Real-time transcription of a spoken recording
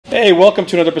Hey, welcome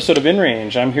to another episode of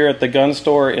InRange. I'm here at the gun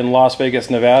store in Las Vegas,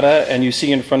 Nevada, and you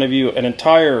see in front of you an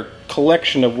entire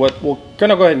collection of what we're going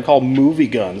to go ahead and call movie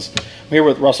guns. I'm here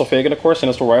with Russell Fagan, of course,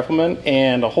 Industrial Rifleman,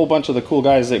 and a whole bunch of the cool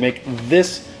guys that make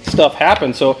this stuff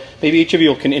happen. So maybe each of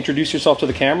you can introduce yourself to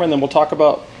the camera, and then we'll talk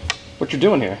about what you're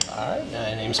doing here. All right,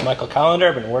 my name's Michael Collender.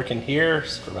 I've been working here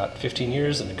for about 15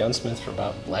 years and a gunsmith for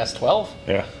about the last 12.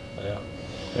 Yeah.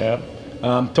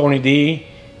 I'm Tony D,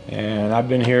 and I've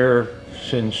been here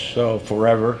since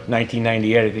forever.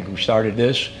 1998, I think we started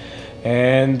this,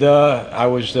 and I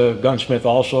was the gunsmith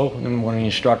also, and one of the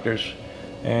instructors.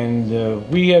 And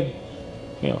we had,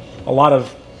 a lot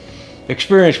of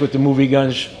experience with the movie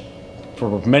guns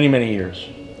for many, many years.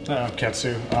 I'm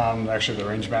Ketsu. I'm actually the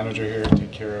range manager here.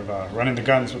 Take care of running the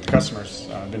guns with the customers.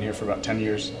 I've been here for about 10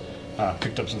 years.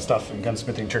 Picked up some stuff and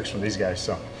gunsmithing tricks from these guys.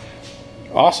 So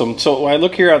awesome. So when I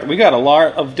look here, we got a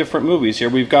lot of different movies here.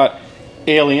 We've got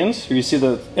Aliens. Here you see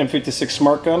the M56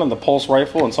 Smartgun and the Pulse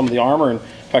Rifle and some of the armor. In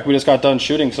fact, we just got done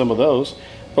shooting some of those.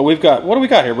 But we've got, what do we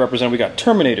got here represented? We got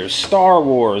Terminators, Star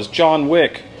Wars, John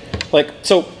Wick.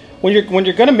 So when you're going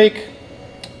to make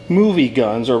movie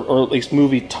guns, or at least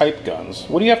movie type guns,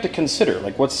 what do you have to consider?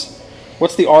 Like what's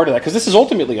the art of that? Because this is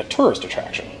ultimately a tourist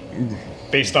attraction.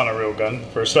 Based on a real gun,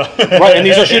 first off. Right, and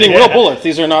these are shooting real bullets.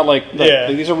 These are not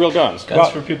these are real guns. Guns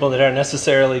for people that aren't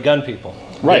necessarily gun people.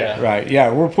 Right.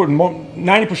 Yeah, we're putting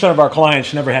 90% of our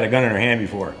clients never had a gun in their hand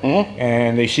before,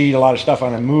 and they see a lot of stuff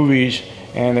on the movies,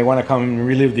 and they want to come and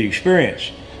relive the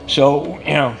experience. So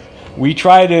we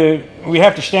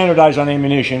have to standardize on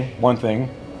ammunition. One thing,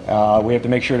 we have to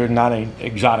make sure there's not any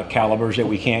exotic calibers that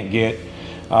we can't get.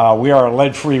 We are a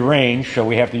lead-free range, so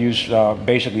we have to use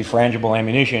basically frangible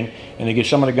ammunition, and to get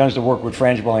some of the guns to work with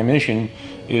frangible ammunition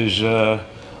is a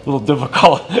little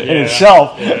difficult in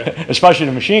itself, especially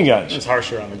the machine guns. It's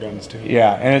harsher on the guns too.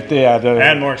 Yeah,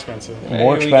 and more expensive.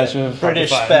 More expensive. British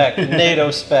spec,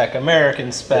 NATO spec,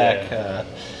 American spec.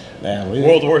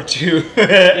 World War II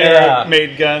era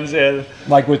made guns.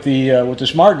 Like with the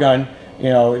Smart Gun,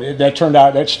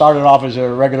 that started off as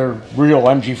a regular real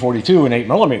MG42 in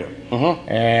 8mm,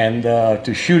 and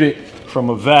to shoot it from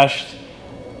a vest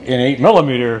in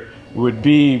 8mm would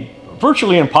be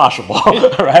virtually impossible,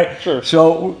 right? Sure.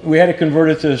 So we had to convert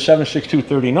it to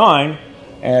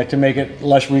 7.62 to make it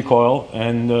less recoil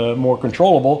and more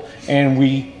controllable, and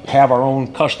we have our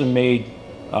own custom-made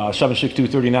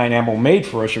 7.62 ammo made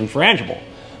for us and frangible.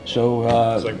 So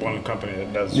it's like one company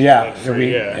that does.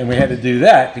 And we had to do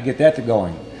that to get that to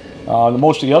going.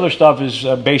 Most of the other stuff is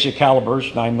basic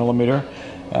calibers, 9mm,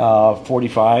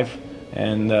 45,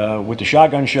 and with the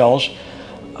shotgun shells,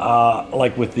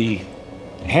 like with the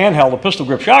handheld, the pistol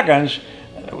grip shotguns,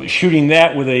 shooting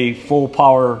that with a full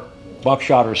power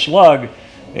buckshot or slug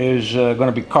is going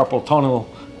to be carpal tunnel.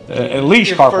 At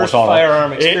least carpal first tunnel.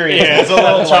 Firearm experience. It's a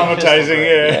little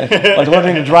traumatizing. Like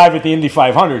learning to drive at the Indy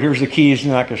 500. Here's the keys to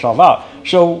knock yourself out.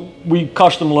 So we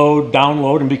custom load,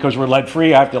 download, and because we're lead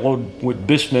free, I have to load with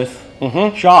bismuth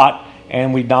shot,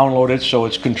 and we download it so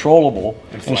it's controllable.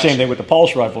 And the same thing with the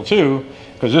Pulse Rifle too,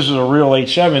 because this is a real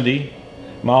 870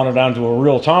 mounted onto a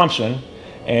real Thompson,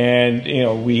 and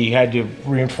we had to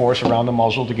reinforce around the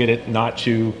muzzle to get it not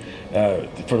to.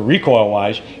 For the recoil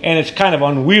wise, and it's kind of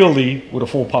unwieldy with a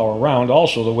full power round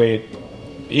also, the way it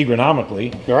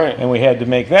ergonomically, right? And we had to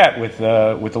make that with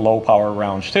the low power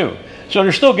rounds too. So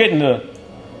they're still getting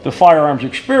the firearms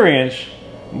experience,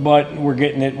 but we're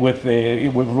getting it with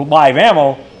live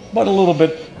ammo, but a little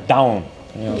bit down,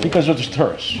 because of the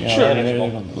tourists. Sure.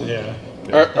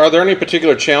 Are there any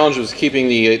particular challenges keeping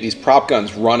these prop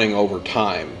guns running over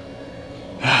time?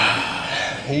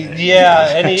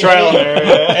 Any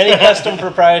custom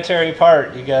proprietary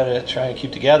part you gotta try and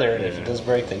keep together, and if it does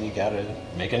break, then you gotta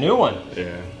make a new one.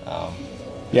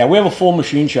 We have a full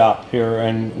machine shop here,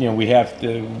 and we have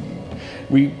to.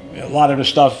 A lot of the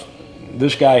stuff.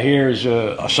 This guy here is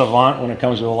a savant when it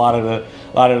comes to a lot of the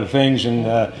things, and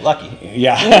lucky.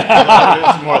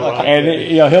 Yeah. It's more lucky.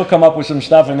 And he'll come up with some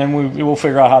stuff, and then we'll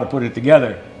figure out how to put it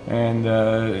together. And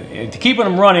to keeping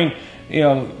them running.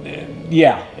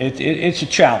 It's a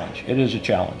challenge. It is a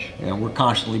challenge. We're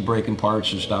constantly breaking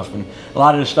parts and stuff, and a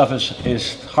lot of this stuff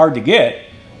is hard to get,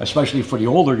 especially for the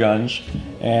older guns.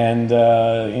 And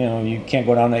you can't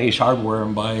go down to Ace Hardware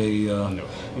and buy an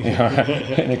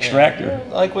extractor.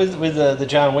 Like with the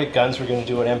John Wick guns, we're going to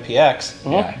do an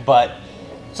MPX, but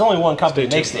it's only one company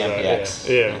that makes the MPX.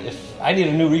 If I need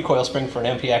a new recoil spring for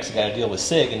an MPX, I got to deal with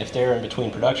SIG, and if they're in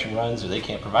between production runs or they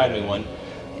can't provide me one.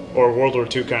 Or World War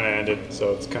II kind of ended,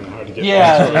 so it's kind of hard to get.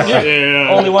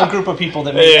 Only one group of people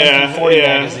that make M40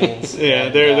 magazines.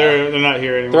 They're not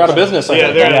here anymore. They're out of business. The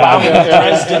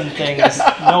Dresden thing is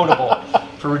notable.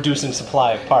 for reducing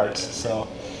supply of parts. So.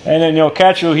 And then, you know,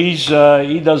 Katsu,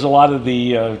 he does a lot of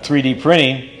the 3D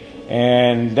printing,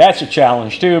 and that's a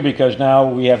challenge too, because now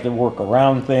we have to work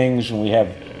around things, and we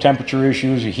have temperature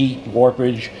issues, heat,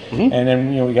 warpage, and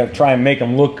then, you know, we got to try and make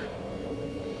them look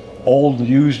old,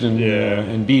 used,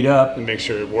 and beat up, and make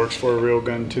sure it works for a real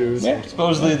gun too. Yeah.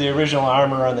 Supposedly, the original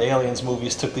armor on the Aliens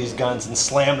movies took these guns and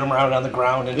slammed them around on the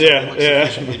ground until they looked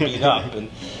sufficiently beat up. And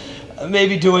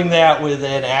maybe doing that with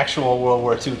an actual World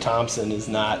War II Thompson is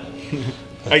not.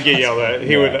 I get yelled at.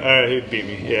 He'd beat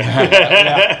me.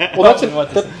 Well,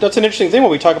 that's an interesting thing when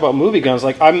we talk about movie guns.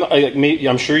 Like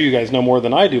I'm sure you guys know more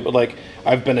than I do, but like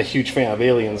I've been a huge fan of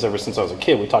Aliens ever since I was a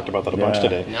kid. We talked about that a bunch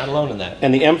today. Not alone in that.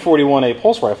 And the M41A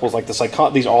Pulse Rifle is like this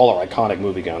these all are iconic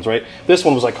movie guns, right? This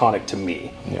one was iconic to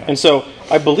me, and so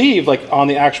I believe like on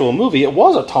the actual movie it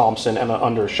was a Thompson and an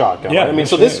under shotgun. Yeah, right? I mean,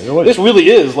 so this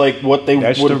really is like what they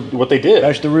did.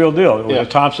 That's the real deal. It was a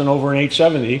Thompson over an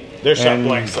 870. They're shot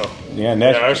blanks though. Yeah, and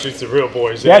that's the real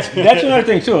boys. That's another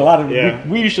thing too. A lot of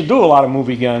we used to do a lot of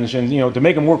movie guns, and you know, to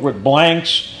make them work with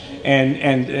blanks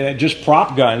and just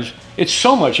prop guns, it's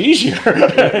so much easier.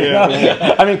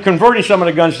 I mean, converting some of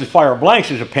the guns to fire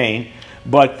blanks is a pain,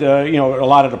 but you know, a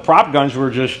lot of the prop guns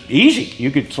were just easy. You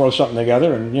could throw something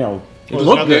together, and you know, it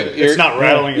looked good. It's not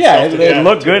rattling. Yeah, it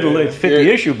looked good. It fit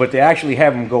the issue, but to actually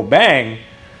have them go bang.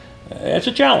 That's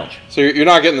a challenge. So you're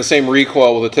not getting the same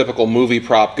recoil with a typical movie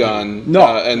prop gun,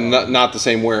 and not the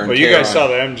same wear and tear. But you guys saw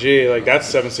the MG, like that's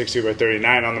 7.62 by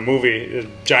 39 on the movie.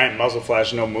 Giant muzzle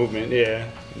flash, no movement. Yeah,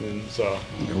 and so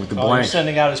with the you're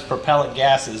sending out as propellant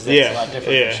gases. That's a lot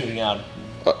different from shooting out.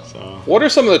 What are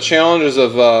some of the challenges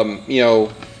of you know,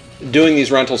 doing these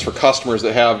rentals for customers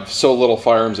that have so little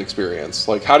firearms experience?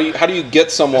 Like, how do you get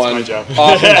someone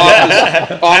off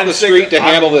the street to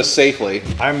handle this safely?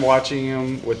 I'm watching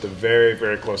them with a very,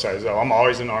 very close eye. I'm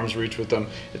always in arm's reach with them.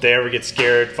 If they ever get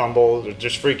scared, fumble, or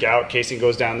just freak out, casing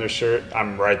goes down their shirt,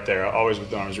 I'm right there, always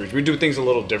with arm's reach. We do things a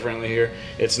little differently here.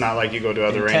 It's not like you go to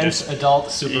other ranges. Intense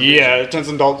adult supervision. Yeah, intense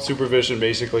adult supervision,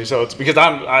 basically. So it's because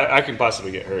I can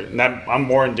possibly get hurt, and I'm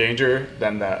more in danger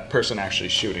than that person actually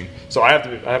shooting. So I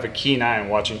have a keen eye on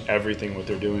watching everything what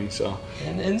they're doing. So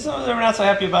and some of them are not so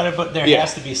happy about it, but there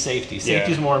has to be safety.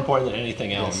 Safety is more important than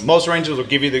anything else. Most rangers will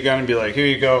give you the gun and be like, "Here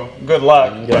you go, good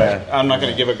luck." But I'm not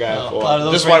going to give a guy a lot of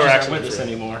those this is why we're aren't accident with us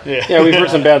anymore. Yeah, we've heard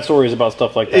some bad stories about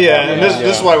stuff like that. Yeah, and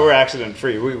this is why we're accident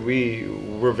free.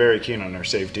 We're very keen on our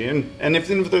safety, and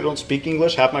even if they don't speak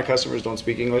English, half my customers don't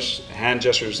speak English. Hand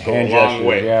gestures go a long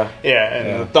way.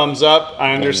 And the thumbs up,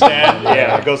 I understand.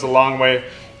 It goes a long way.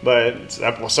 But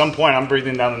at some point, I'm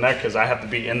breathing down the neck because I have to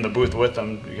be in the booth with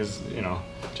them because, you know,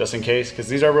 just in case. Because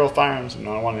these are real firearms and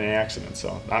I don't want any accidents.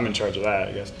 So I'm in charge of that,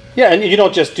 I guess. Yeah, and you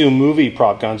don't just do movie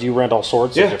prop guns. You rent all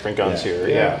sorts of different guns here.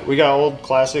 Yeah, we got old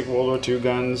classic World War II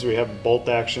guns. We have bolt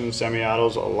action,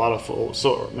 semi-autos, a lot of full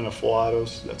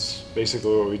autos. That's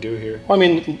basically what we do here. Well, I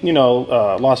mean, you know,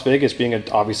 Las Vegas being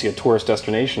obviously a tourist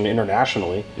destination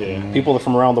internationally, people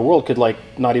from around the world could like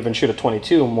not even shoot a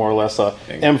 22, more or less a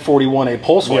M41A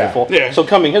Pulse Rifle. Yeah. So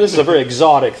coming here, this is a very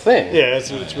exotic thing. Yeah,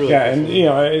 it's really cool. And you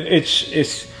know,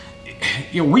 it's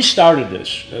you know, we started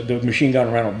this the machine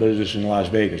gun rental business in Las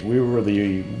Vegas.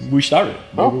 We started.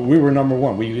 We were number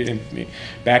one.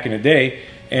 Back in the day,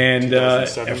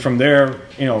 and from there,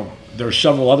 you know, there's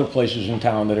several other places in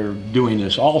town that are doing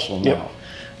this also now.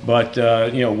 But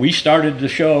you know, we started the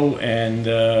show, and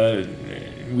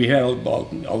we had a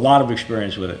lot of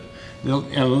experience with it.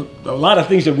 And a lot of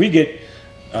things that we get.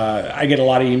 I get a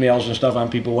lot of emails and stuff on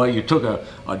people. Well, you took a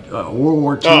World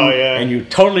War II and you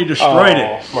totally destroyed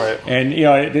it. Right. And you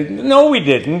know, no, we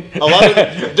didn't. A lot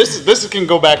of this can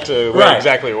go back to where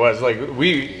exactly it was. Like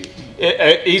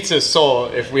it eats his soul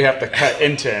if we have to cut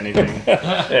into anything.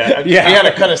 We had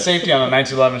to cut a safety on a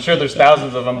 1911. Sure, there's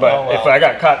thousands of them, but if I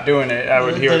got caught doing it, I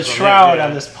would hear the shroud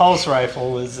on this Pulse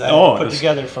Rifle was put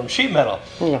together from sheet metal.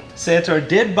 Santor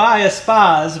did buy a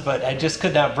Spaz, but I just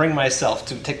could not bring myself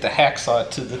to take the hacksaw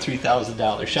to the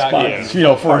 $3,000 shotgun. You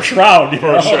know, for a shroud.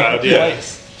 For a shroud,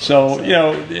 So, you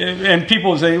know, and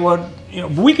people say, well, you know,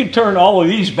 we could turn all of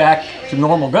these back to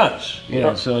normal guns. You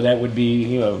know, so that would be,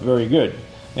 you know, very good.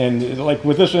 And like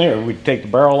with this one here, we take the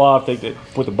barrel off, put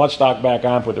the buttstock back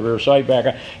on, put the rear sight back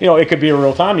on. You know, it could be a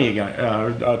real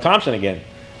Thompson again.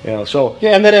 You know, so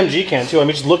and that MG can too. I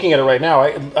mean, just looking at it right now,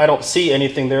 I don't see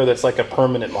anything there that's like a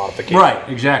permanent modification. Right,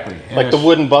 exactly. Like the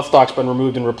wooden buttstock's been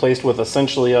removed and replaced with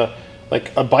essentially a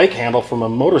bike handle from a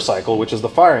motorcycle, which is the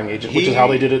firing agent, which is how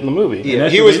they did it in the movie. Yeah,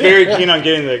 he was very keen on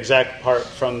getting the exact part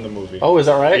from the movie. Oh, is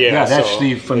that right? Yeah, that's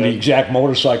from the exact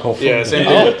motorcycle. Yeah, same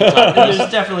thing. There's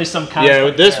definitely some concept. Yeah,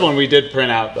 with this one we did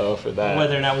print out though for that.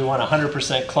 Whether or not we want a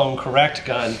 100% clone correct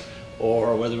gun,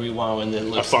 or whether we want one that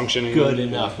looks good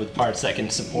enough with parts that can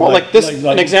support. Well, like this,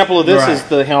 an example of this is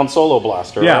the Han Solo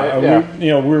blaster. Yeah,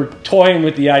 right? We're toying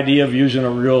with the idea of using a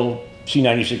real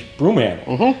C96 broom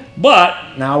handle,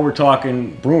 but now we're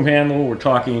talking broom handle. We're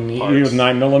talking either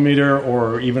 9mm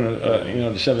or even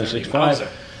the 7.65.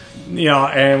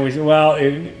 And we said, well,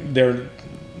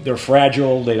 they're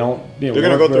fragile. They don't they're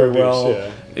going to go very through well.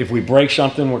 abuse, If we break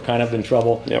something, we're kind of in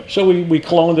trouble. Yep. So we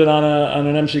cloned it on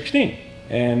an M16,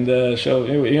 and so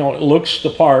it looks the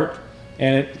part,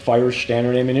 and it fires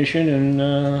standard ammunition,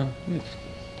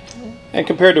 and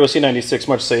compared to a C96,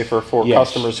 much safer for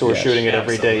customers who are shooting it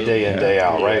every day, day in, day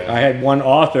out, right? I had one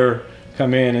author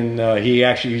come in, and he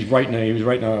was writing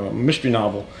a mystery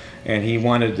novel, and he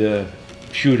wanted to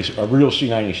shoot a real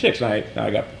C96. And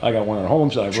I got one at home,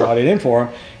 so I brought it in for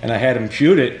him, and I had him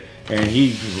shoot it, and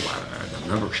he I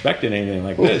never expected anything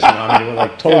like this. I mean, it was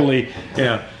like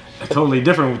totally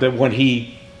different than what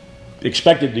he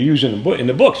expected to use in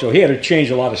the book. So he had to change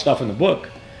a lot of stuff in the book.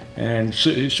 And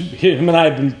so him and I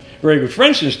have been very good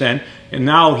friends since then, and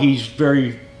now he's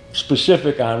very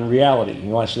specific on reality. He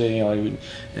wants to,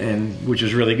 and which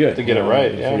is really good to get it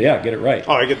right. Yeah, get it right.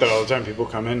 Oh, I get that all the time. People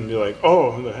come in and be like,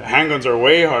 "Oh, the handguns are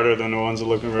way harder than the ones that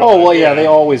look in real." Oh well, they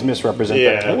always misrepresent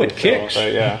that. Oh, it kicks.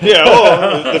 Right, yeah.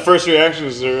 Oh, the first reaction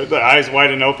is the eyes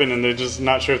wide and open, and they're just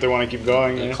not sure if they want to keep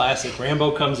going. Classic.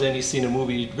 Rambo comes in. He's seen a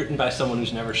movie written by someone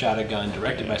who's never shot a gun,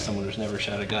 directed by someone who's never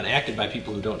shot a gun, acted by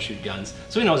people who don't shoot guns.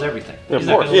 So he knows everything. Of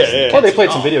course. Well, they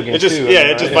played some video games too.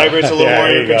 It just vibrates a little more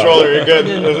in your controller. You're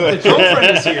good. The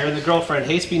girlfriend is here, and the girlfriend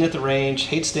hates being at the range,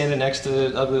 hates standing next to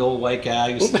the ugly old white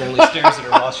guy who sternly stares at her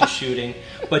while she's shooting.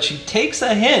 But she takes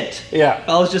a hint,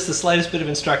 follows just the slightest bit of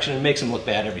instruction, and makes him look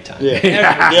bad every time. No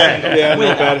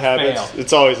bad habits. Fail.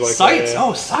 It's always like sights.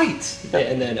 that, Sights. Yeah,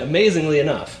 and then amazingly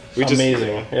enough,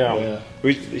 amazing.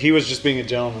 He was just being a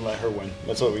gentleman, let her win.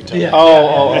 That's what we tell him.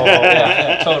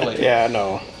 Totally.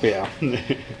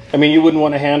 I mean, you wouldn't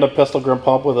want to hand a pistol grip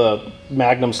pump with a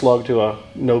Magnum slug to a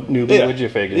newbie, would you,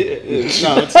 Fagan? No,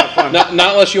 it's not fun. Not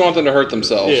unless you want them to hurt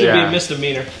themselves. Should be a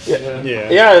misdemeanor.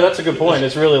 Yeah, that's a good point.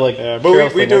 It's really like,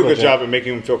 but we do a good job at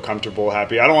making them feel comfortable,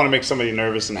 happy. I don't want to make somebody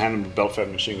nervous and hand them a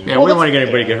belt-fed machine gun. Yeah, we don't want to get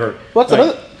anybody get hurt.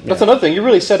 Well, that's another thing. You're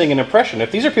really setting an impression.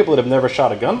 If these are people that have never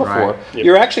shot a gun before,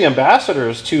 you're actually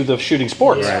ambassadors to the shooting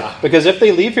sports. Because if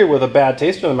they leave here with a bad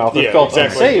taste in their mouth, they felt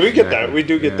unsafe. We get that. We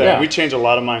do get that. We change a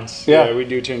lot of minds. Yeah, we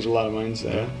do change a lot of minds.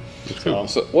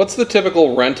 So what's the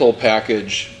typical rental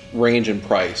package range and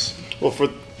price? Well, for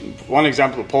one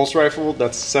example, the Pulse Rifle,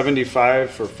 that's $75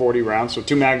 for 40 rounds. So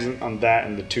 2 mags on that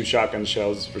and the 2 shotgun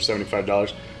shells for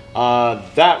 $75.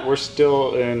 That we're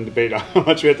still in debate on how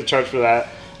much we have to charge for that.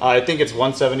 I think it's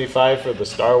 $175 for the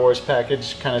Star Wars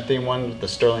package kind of theme one, the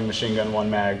Sterling machine gun, 1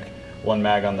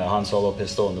 mag on the Han Solo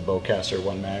pistol, and the bowcaster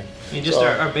 1 mag. I mean,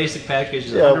 our basic package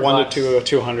is $100 to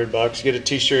 $200. You get a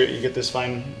T-shirt, you get this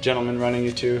fine gentleman running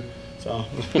you too. So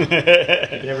get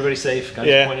everybody safe, guns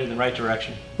pointed in the right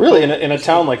direction. Really, in a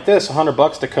town like this,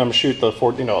 $100 to come shoot the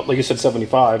like you said,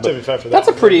 75. But 75 for that. That's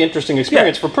a pretty interesting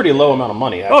experience for a pretty low amount of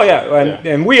money. Actually.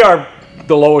 And we are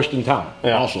the lowest in town.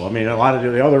 Also, I mean, a lot of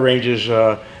the other ranges,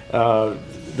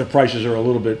 the prices are a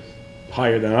little bit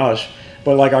higher than us.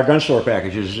 But like our gun store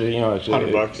packages, it's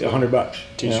 $100.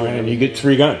 $100. And you get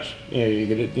 3 guns. You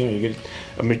get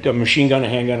a machine gun, a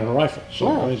handgun, and a rifle.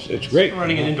 So it's great.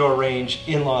 Running an indoor range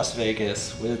in Las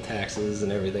Vegas with taxes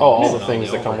and everything. All the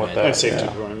things that come with that. And safety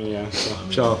for me,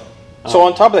 So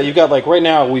on top of that, you've got like right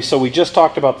now we just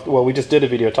talked about we just did a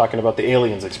video talking about the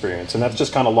Aliens experience, and that's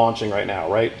just kind of launching right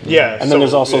now, right? Yeah. And then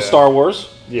there's also Star Wars.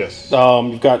 Yes.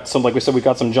 You've got some, like we said, we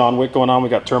got some John Wick going on. We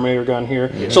got Terminator gun here.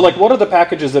 Yeah. So like, what are the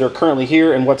packages that are currently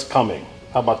here, and what's coming?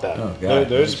 How about that? Oh, God.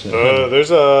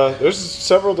 There's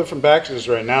several different packages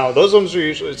right now. Those ones are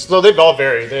usually they all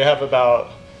vary. They have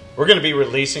about. We're going to be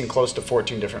releasing close to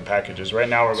 14 different packages. Right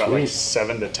now, we're about like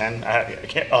 7 to 10. I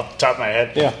can't off the top of my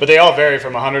head. Yeah. But they all vary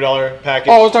from $100 package.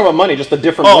 Oh, I was talking about money, just the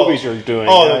different movies you're doing.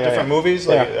 The different movies,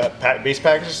 like base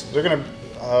packages. They're going to.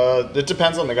 It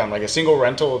depends on the gun. Like a single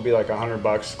rental would be like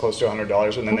 $100, close to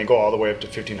 $100, and then they go all the way up to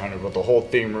 $1,500 with the whole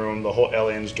theme room, the whole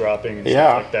aliens dropping, and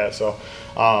stuff like that. So,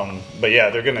 but yeah,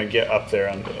 they're going to get up there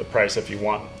on the price if you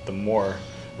want the more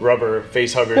rubber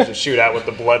face huggers to shoot out with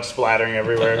the blood splattering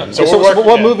everywhere. So,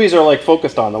 what movies are like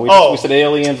focused on though? We said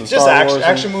Aliens and just Star Wars,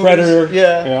 action movies. Predator.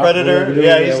 Predator.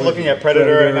 Yeah, he's looking at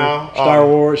Predator right now.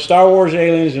 Star Wars,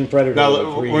 Aliens, and Predator.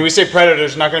 Now, when we say Predator,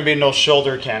 there's not going to be no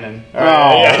shoulder cannon.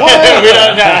 What?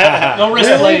 No wrist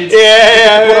blades.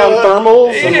 Yeah. Put on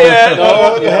thermals.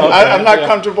 I'm not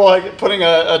comfortable like putting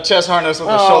a chest harness with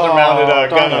a shoulder-mounted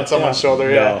gun on someone's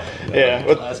shoulder. Yeah.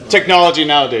 With technology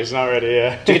nowadays, not ready.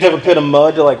 Yeah. Do you have a pit of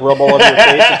mud to like rub all over your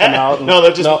face and come out? And, no,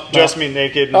 they'll just dress me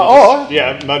naked.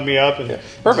 And mud me up and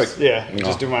perfect.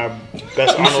 Just do my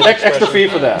best Arnold extra fee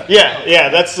for that. Yeah.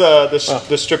 That's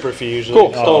the stripper fee usually.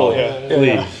 Cool.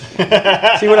 Totally.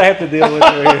 See what I have to deal with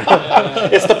here.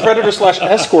 It's the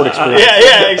predator/escort experience.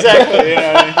 Yeah, exactly. You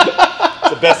know what I mean? It's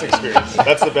the best experience.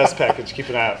 That's the best package. Keep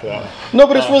an eye out for that. No,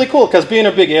 but it's really cool because being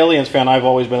a big Aliens fan, I've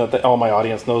always been at all my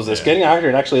audience knows this. Getting out here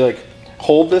and actually like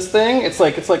hold this thing, it's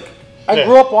like I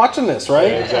grew up watching this, right?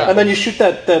 Yeah, exactly. And then you shoot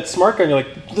that smart gun, you're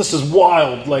like, this is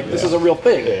wild. Like this is a real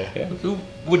thing. Yeah. Who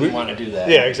wouldn't want to do that?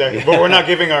 Yeah, exactly. But we're not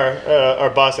giving our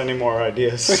boss any more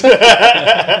ideas.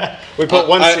 We put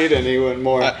one seat in, he went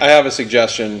more. I have a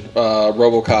suggestion.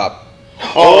 RoboCop.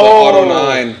 The Auto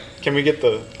 9. Can we get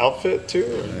the outfit too?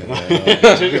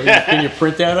 Can you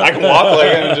print that up? I can walk like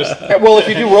it and just. Well, if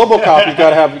you do RoboCop,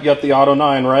 you got the Auto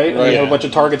 9, right? And you have a bunch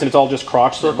of targets, and it's all just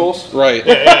crotch circles. Right.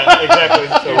 Yeah, exactly.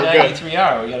 So your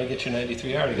 93R. We got to get your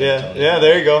 93R to get Yeah.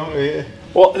 There you go.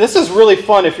 Well, this is really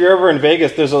fun. If you're ever in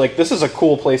Vegas, this is a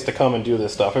cool place to come and do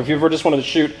this stuff. If you ever just wanted to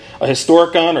shoot a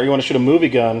historic gun or you want to shoot a movie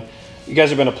gun, you guys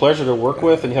have been a pleasure to work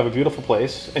with, and you have a beautiful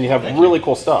place, and you have really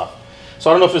cool stuff. So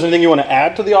I don't know if there's anything you want to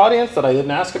add to the audience that I didn't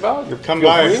ask about. Come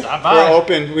by. Stop by. We're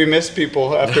open. We miss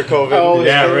people after COVID.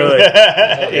 Really.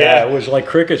 It was like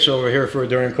crickets over here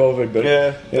during COVID, but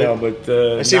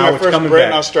I see my first Brit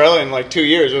in Australia in like 2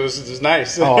 years. It was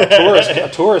nice. A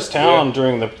tourist town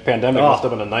during the pandemic must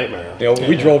have been a nightmare.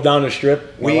 We drove down the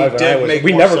strip. We never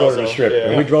go to the strip.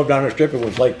 When we drove down the strip, it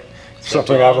was like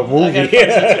something out of a movie. Took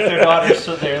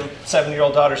their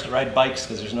 7-year-old daughters to ride bikes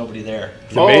because there's nobody there.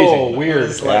 It's amazing. Weird. It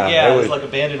was it was like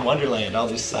abandoned Wonderland. All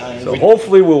these signs. So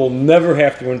hopefully we will never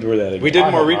have to endure that again. We did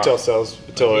more retail sales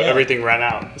until everything ran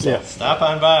out. So. Stop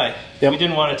on by. Yep. We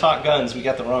didn't want to talk guns. We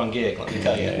got the wrong gig. Let me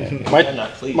tell you. I'm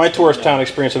not pleased. My tourist town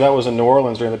experience, so that was in New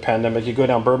Orleans during the pandemic. You go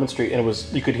down Bourbon Street and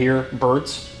you could hear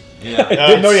birds. Yeah, I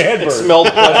didn't know you had birds. It smelled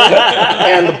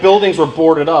and the buildings were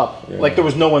boarded up. Like there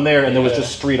was no one there, and there was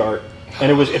just street art. And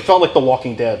it felt like The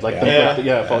Walking Dead. It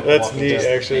felt like that's neat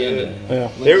actually.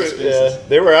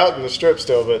 They were out in the strip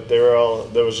still, but there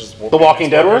was just The Walking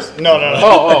Dead were? No.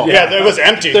 Oh, yeah, it was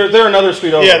empty. They're another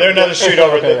street over. Yeah, they're another street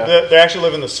over. They actually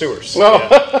live in the sewers.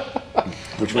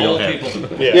 Which we don't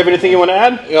have. You have anything you want to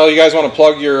add? You guys want to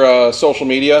plug your social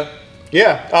media?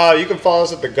 Yeah, you can follow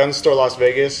us at the Gun Store Las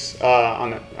Vegas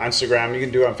on Instagram. You can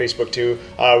do it on Facebook too.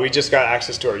 We just got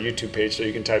access to our YouTube page, so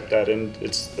you can type that in.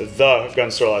 It's the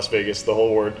Gun Store Las Vegas, the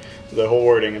whole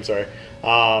wording. I'm sorry.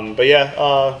 But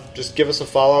yeah, just give us a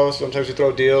follow. Sometimes we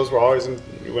throw deals. We're always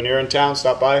when you're in town,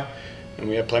 stop by, and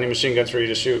we have plenty of machine guns for you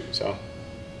to shoot. So.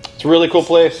 It's a really cool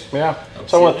place. Yeah.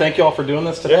 So I want to thank you all for doing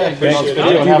this today. Thank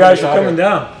you guys for coming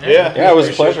down. Yeah, it was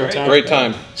a pleasure. Great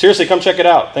time. Seriously, come check it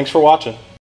out. Thanks for watching.